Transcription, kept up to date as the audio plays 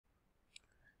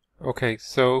Okay,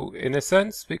 so in a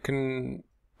sense we can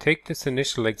take this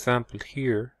initial example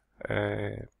here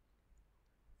as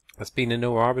being a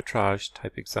no arbitrage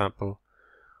type example,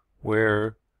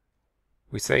 where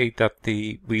we say that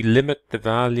we limit the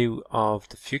value of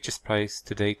the futures price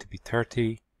today to be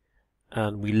 30,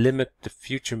 and we limit the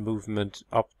future movement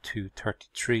up to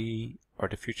 33, or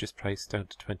the futures price down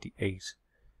to 28.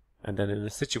 And then in a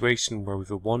situation where we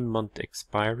have a 1 month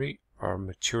expiry or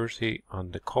maturity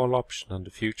on the call option on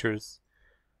the futures,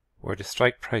 where the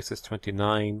strike price is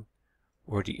 29,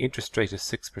 where the interest rate is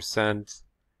 6%,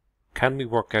 can we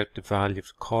work out the value of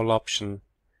the call option?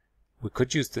 We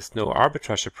could use this no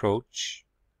arbitrage approach,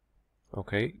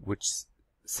 okay, which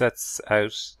sets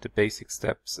out the basic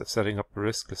steps of setting up a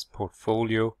riskless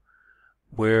portfolio,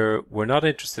 where we're not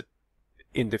interested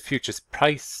in the futures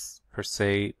price per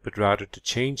se, but rather the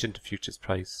change in the futures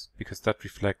price, because that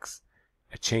reflects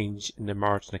a change in the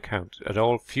margin account. At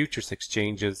all futures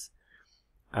exchanges,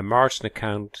 a margin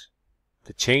account,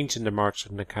 the change in the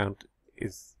margin account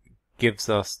gives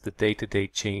us the day-to-day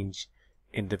change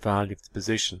in the value of the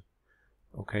position.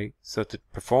 Okay, so to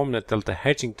perform a delta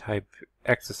hedging type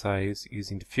exercise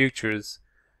using the futures,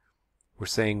 we're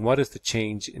saying what is the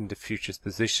change in the futures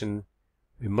position?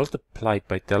 We multiply it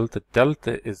by delta.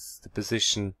 Delta is the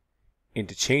position in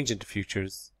the change in the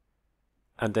futures,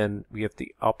 and then we have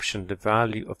the option, the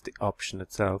value of the option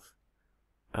itself,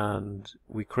 and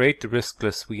we create the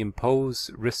riskless. We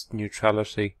impose risk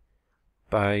neutrality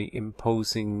by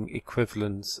imposing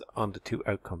equivalence on the two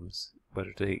outcomes,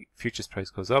 whether the futures price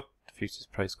goes up, the futures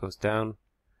price goes down,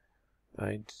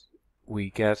 right? We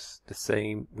get the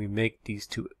same, we make these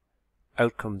two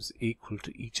outcomes equal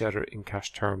to each other in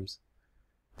cash terms.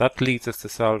 That leads us to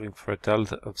solving for a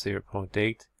delta of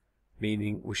 0.8,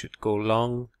 meaning we should go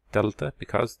long delta,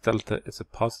 because delta is a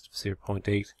positive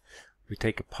 0.8. We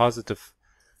take a positive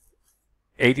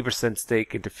 80%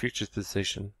 stake in the futures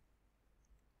position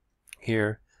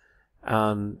here,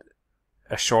 and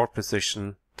a short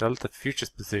position, delta futures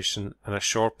position, and a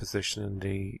short position in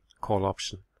the call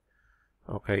option.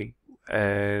 Okay,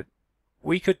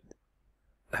 we could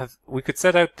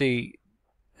set out the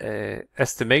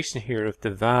estimation here of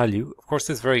the value. Of course,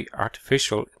 this is very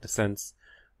artificial in the sense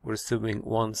we're assuming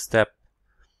one step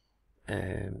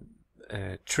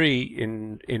tree.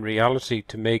 In reality,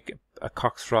 to make a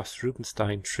Cox Ross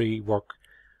Rubinstein tree work,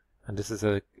 and this is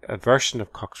a version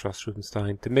of Cox Ross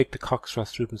Rubinstein, to make the Cox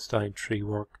Ross Rubinstein tree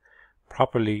work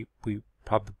properly, we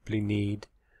probably need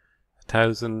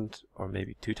 1,000 or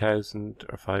maybe 2,000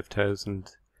 or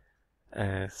 5,000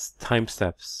 time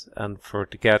steps, and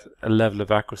to get a level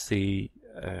of accuracy,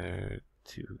 to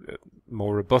a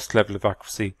more robust level of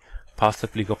accuracy,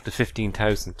 possibly go up to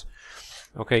 15,000.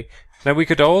 Okay, now we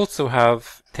could also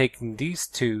have taken these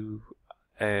two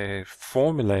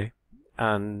formulae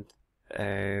and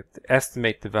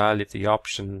estimate the value of the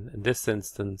option. In this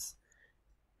instance,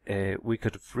 we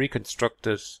could have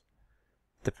reconstructed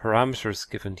the parameters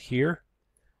given here.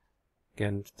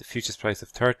 Again, the futures price of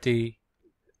 30,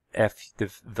 the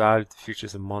value of the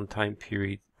futures in one time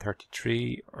period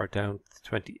 33 or down to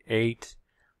 28,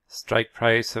 strike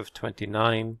price of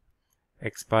 29,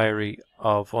 expiry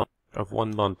of 1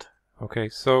 month. Okay,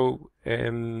 so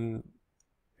in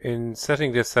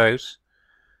setting this out,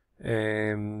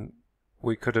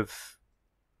 we could have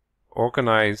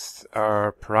organized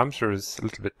our parameters a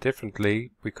little bit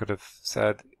differently. We could have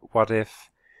said, what if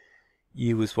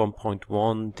U was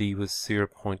 1.1, D was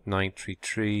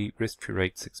 0.933, risk-free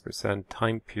rate 6%,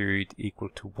 time period equal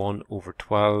to 1 over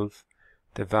 12,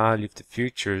 the value of the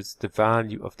futures, the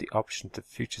value of the option if the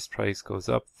futures price goes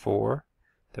up 4,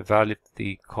 the value of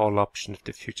the call option if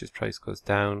the futures price goes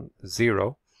down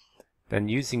 0. Then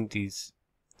using these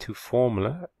two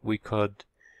formula, we could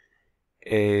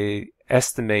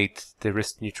estimate the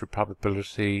risk neutral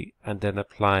probability and then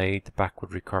apply the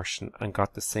backward recursion, and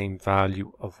got the same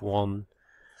value of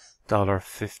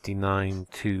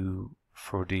 $1.592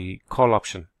 for the call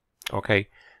option. Okay,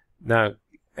 now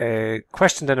a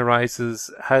question then arises,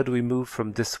 how do we move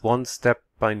from this one-step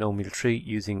binomial tree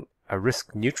using a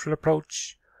risk neutral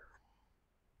approach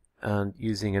and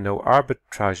using a no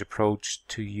arbitrage approach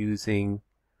to using,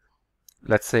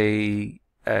 let's say,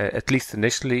 at least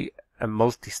initially, a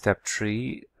multi-step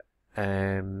tree,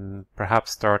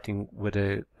 perhaps starting with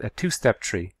a two-step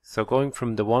tree. So going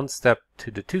from the one step to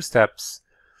the two steps,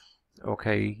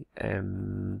 okay,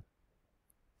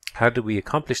 how do we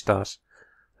accomplish that?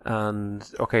 And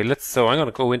okay, so I'm going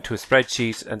to go into a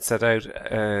spreadsheet and set out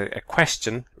a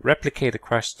question, replicate a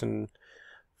question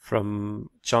from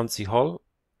John C. Hull,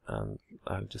 and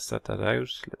I'll just set that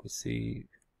out. Let me see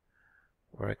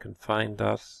where I can find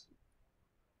that.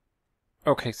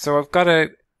 Okay, so I've got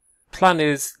a plan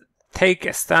is take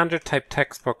a standard type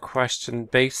textbook question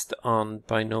based on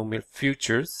binomial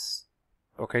futures.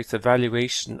 Okay, so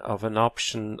valuation of an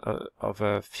option, of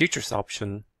a futures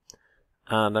option,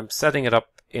 and I'm setting it up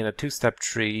in a two-step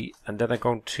tree, and then I'm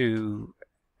going to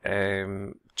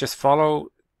just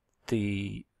follow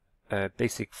the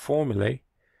basic formulae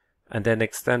and then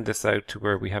extend this out to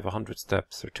where we have 100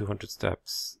 steps or 200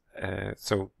 steps.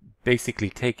 So basically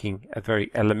taking a very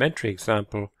elementary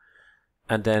example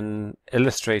and then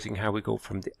illustrating how we go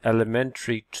from the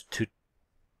elementary to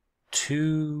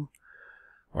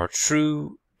or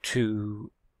through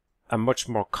to a much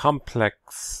more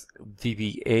complex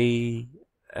VBA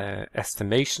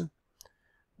estimation,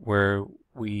 where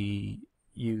we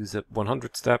use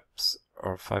 100 steps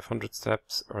or 500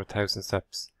 steps or 1,000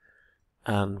 steps.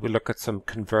 And we'll look at some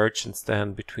convergence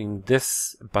then between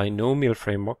this binomial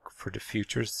framework for the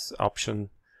futures option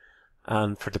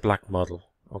and for the black model.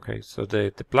 Okay, so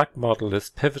the black model is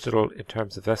pivotal in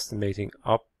terms of estimating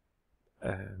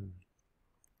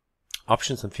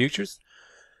options and futures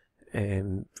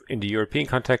in the European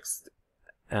context,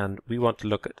 and we want to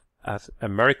look at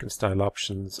American style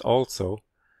options also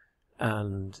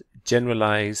and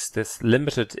generalize this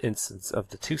limited instance of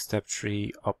the two-step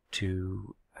tree up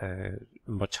to a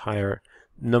much higher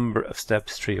number of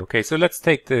steps tree. Okay, so let's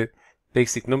take the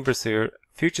basic numbers here.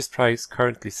 Futures price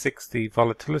currently 60,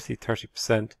 volatility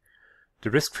 30%, the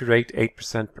risk-free rate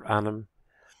 8% per annum.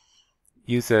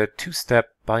 Use a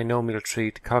two-step binomial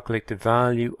tree to calculate the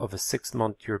value of a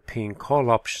 6-month European call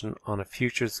option on a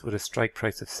futures with a strike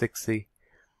price of 60.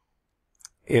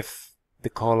 If the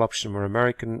call option were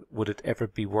American, would it ever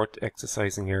be worth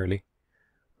exercising early?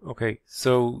 Okay,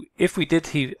 so if we did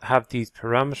have these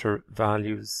parameter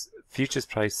values, futures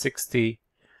price 60.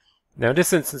 Now in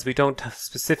this instance we don't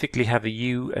specifically have a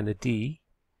U and a D,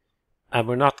 and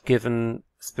we're not given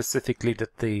specifically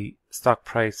that the stock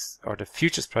price or the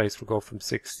futures price will go from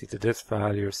 60 to this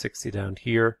value or 60 down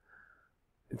here.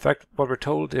 In fact, what we're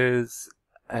told is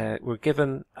we're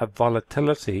given a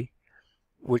volatility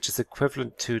which is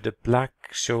equivalent to the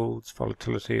Black-Scholes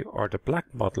volatility or the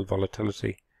black model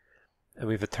volatility. And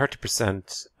we have a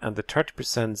 30%, and the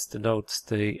 30% denotes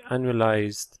the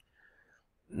annualized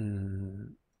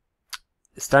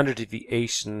standard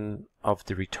deviation of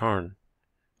the return.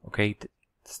 Okay, the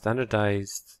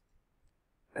standardized,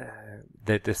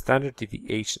 the standard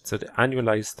deviation, so the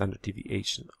annualized standard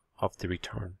deviation of the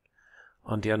return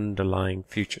on the underlying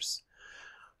futures.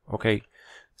 Okay,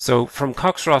 so from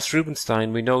Cox Ross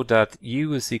Rubinstein, we know that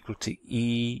U is equal to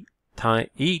E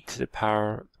to the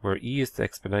power, where E is the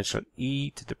exponential, E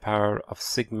to the power of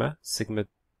sigma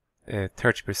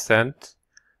 30%,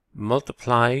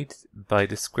 multiplied by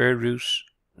the square root.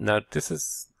 Now this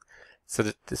is so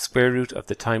that the square root of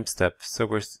the time step. So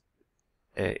we're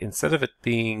instead of it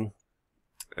being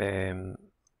 1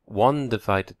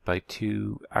 divided by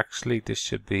 2, actually this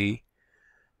should be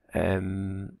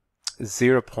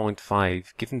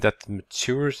 0.5, given that the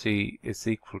maturity is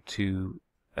equal to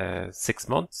 6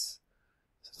 months.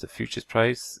 So the futures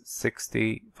price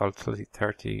 60, volatility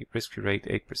 30, risk-free rate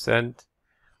 8%.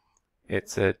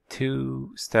 It's a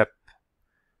two-step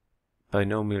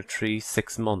binomial tree,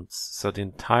 6 months. So the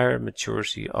entire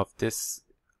maturity of this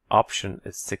option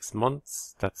is 6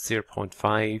 months. That's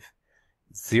 0.5.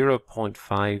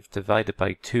 0.5 divided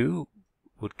by 2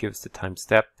 would give us the time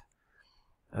step.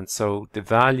 And so the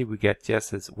value we get,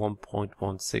 yes, is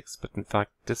 1.16. But in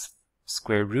fact, this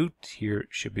square root here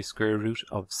should be square root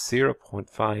of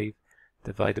 0.5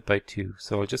 divided by 2.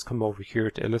 So I'll just come over here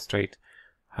to illustrate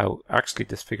how actually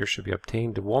this figure should be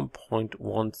obtained, the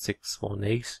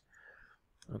 1.1618.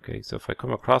 Okay, so if I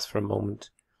come across for a moment,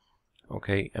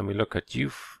 okay, and we look at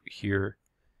U here,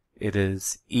 it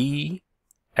is E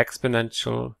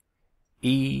exponential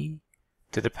E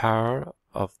to the power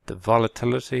of the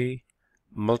volatility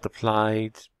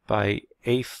multiplied by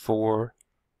A4.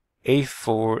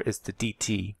 A4 is the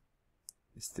dt.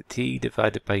 It's the t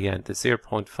divided by n. The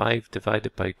 0.5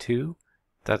 divided by 2,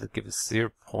 that'll give us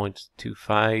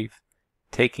 0.25.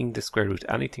 Taking the square root,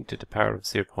 anything to the power of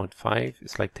 0.5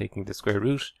 is like taking the square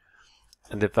root.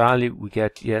 And the value we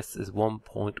get, yes, is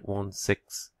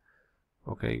 1.16.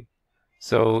 Okay,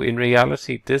 so in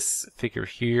reality, this figure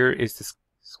here is the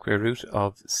square root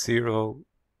of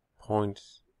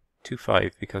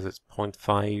 0.25 because it's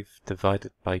 0.5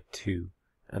 divided by 2.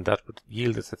 And that would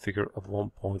yield us a figure of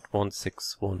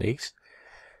 1.1618.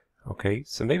 Okay,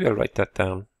 so maybe I'll write that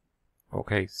down.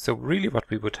 Okay, so really what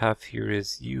we would have here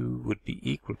is U would be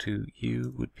equal to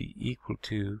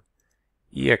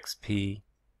EXP,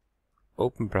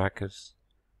 open bracket,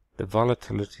 the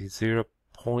volatility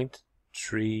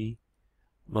 0.3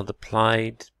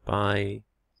 multiplied by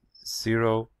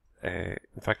 0.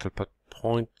 In fact, I'll put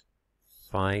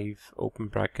 0.5 open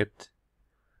bracket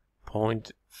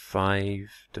 0.5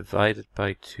 divided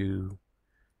by 2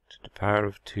 to the power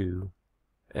of 2,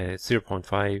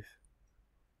 0.5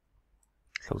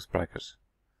 close bracket.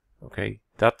 Okay,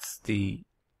 that's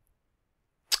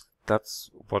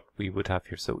what we would have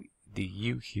here. So the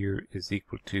u here is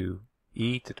equal to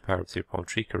e to the power of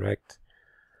 0.3, correct,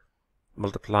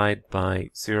 multiplied by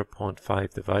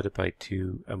 0.5 divided by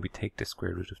 2, and we take the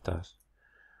square root of that.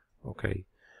 Okay,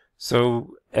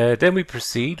 so then we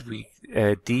proceed.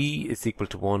 D is equal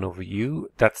to 1 over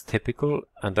u. That's typical,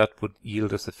 and that would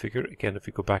yield us a figure. Again, if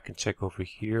we go back and check over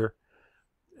here,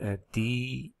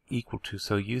 D equal to,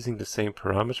 so using the same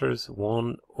parameters,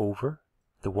 1 over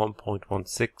the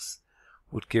 1.16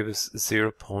 would give us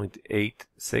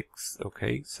 0.86.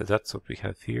 Okay, so that's what we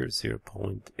have here,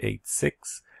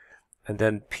 0.86. And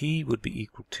then P would be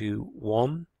equal to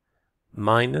 1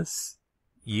 minus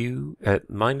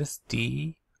minus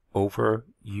D over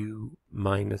U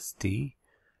minus D.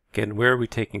 Again, where are we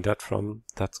taking that from?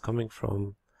 That's coming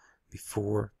from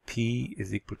before P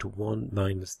is equal to 1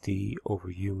 minus D over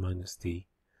U minus D.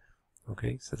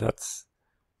 Okay, so that's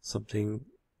something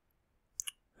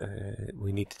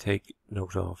we need to take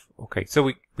note of. Okay, so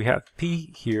we have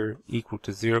P here equal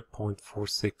to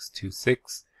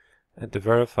 0.4626, and to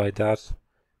verify that,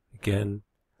 again,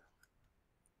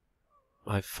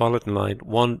 I followed in line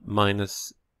 1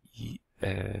 minus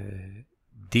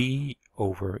D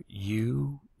over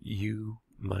U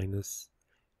minus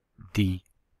D.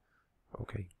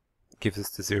 Okay, gives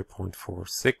us the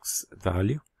 0.46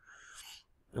 value.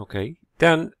 Okay,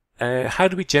 then how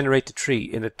do we generate the tree?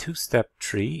 In a two-step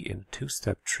tree,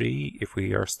 if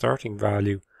we are starting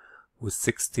value with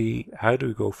 60, how do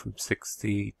we go from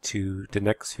 60 to the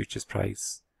next futures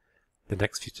price?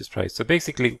 So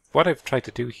basically what I've tried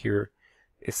to do here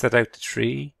is set out the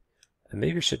tree, and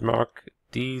maybe I should mark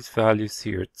these values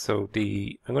here. So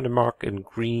I'm going to mark in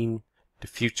green the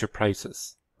future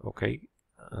prices. Okay,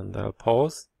 and I'll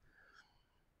pause.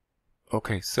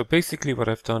 Okay, so basically what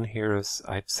I've done here is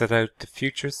I've set out the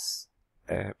futures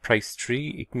price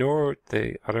tree. Ignore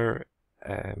the other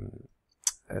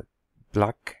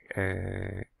black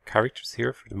characters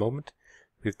here for the moment.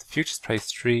 We have the futures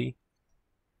price tree,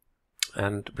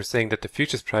 and we're saying that the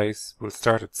futures price will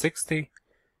start at 60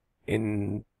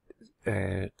 in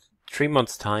 3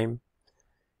 months' time.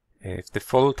 If the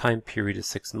full time period is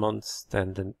 6 months,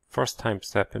 then the first time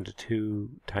step in the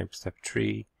 2 time step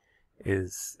tree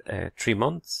is 3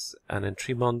 months, and in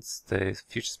 3 months the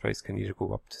futures price can either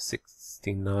go up to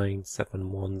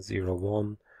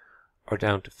 69.7101 or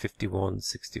down to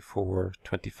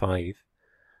 51.6425.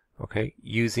 Okay,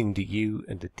 using the U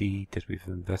and the D that we've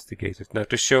investigated. Now,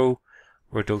 to show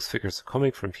where those figures are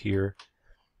coming from here,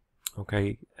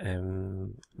 okay,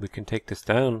 we can take this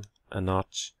down a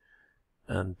notch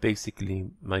and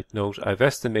basically might note I've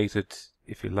estimated,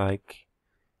 if you like,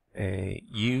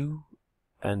 U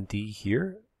and D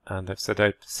here, and I've set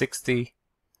out 60,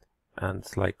 and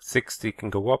it's like 60 can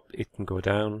go up, it can go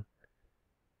down.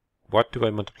 What do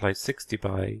I multiply 60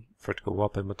 by? For it to go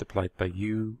up, I multiply it by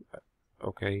U.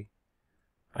 Okay,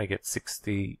 I get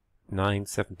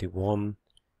 69.71.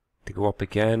 To go up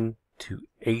again to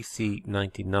AC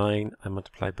 99, I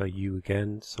multiply by U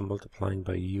again, so multiplying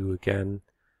by U again,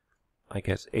 I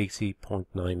get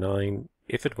 80.99.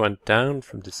 If it went down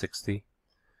from the 60,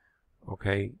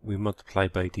 okay, we multiply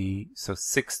by D, so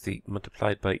 60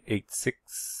 multiplied by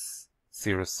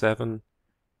 8607,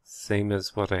 same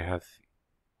as what I have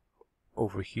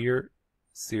over here,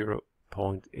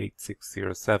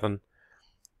 0.8607,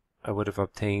 I would have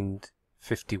obtained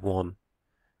 51.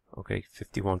 Okay,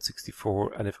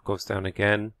 51.64, and if it goes down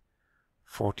again,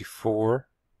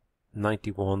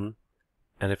 44.91,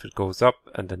 and if it goes up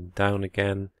and then down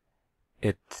again,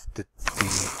 the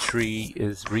tree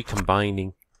is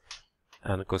recombining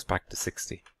and it goes back to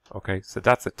 60. Okay, so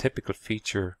that's a typical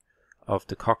feature of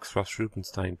the Cox Ross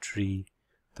Rubinstein tree,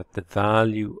 that the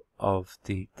value of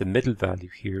the middle value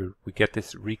here, we get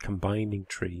this recombining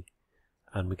tree,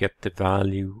 and we get the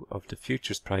value of the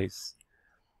futures price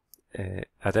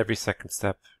at every second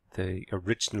step. The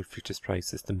original futures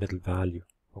price is the middle value,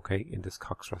 okay, in this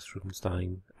Cox Ross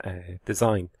Rubinstein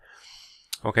design.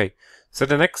 Okay, so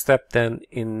the next step then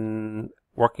in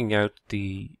working out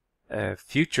the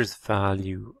futures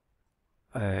value,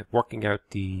 working out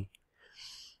the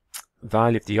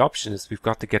value of the option, is we've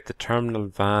got to get the terminal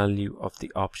value of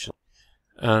the option,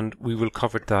 and we will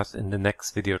cover that in the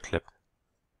next video clip.